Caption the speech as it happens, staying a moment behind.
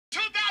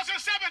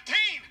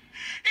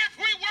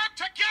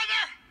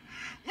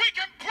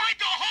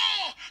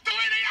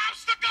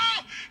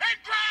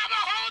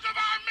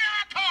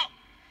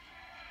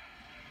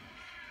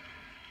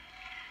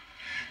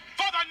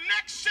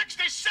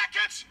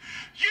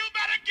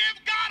give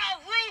God a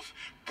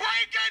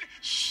roof-breaking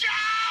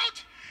shout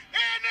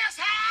in this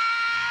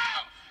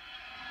house?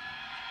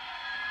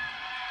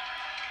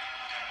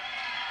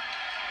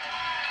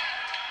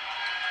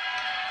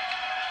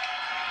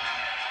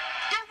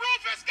 The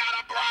roof has got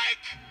to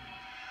break.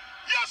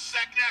 Your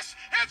sickness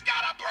has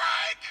got to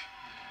break.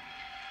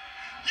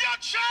 Your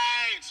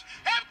chains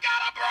have got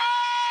to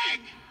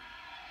break.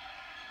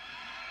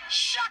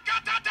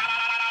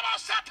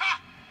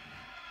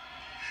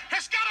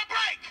 It's got to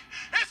break.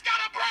 It's got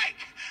to break.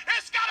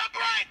 It's got to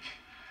break.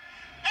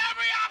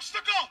 Every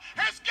obstacle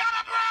has got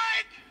to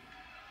break.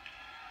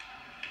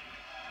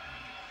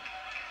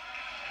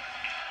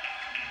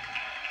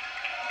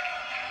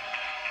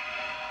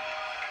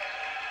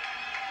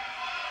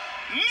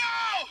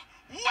 No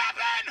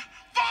weapon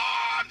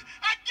formed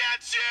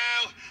against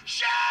you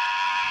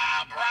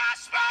shall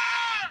prosper.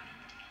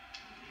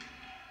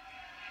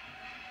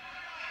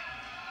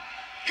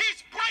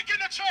 He's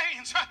breaking the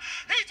chains.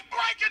 He's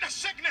breaking the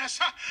sickness.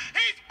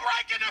 He's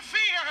breaking the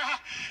fear.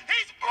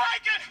 He's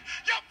breaking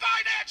your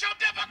financial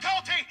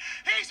difficulty.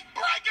 He's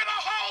breaking a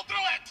hole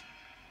through it.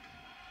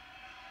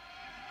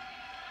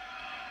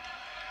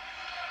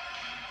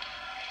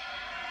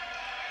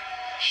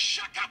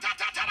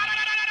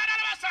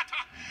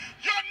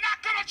 You're not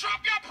going to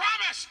drop your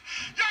promise.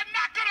 You're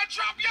not going to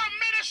drop your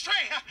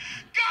ministry.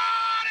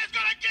 God is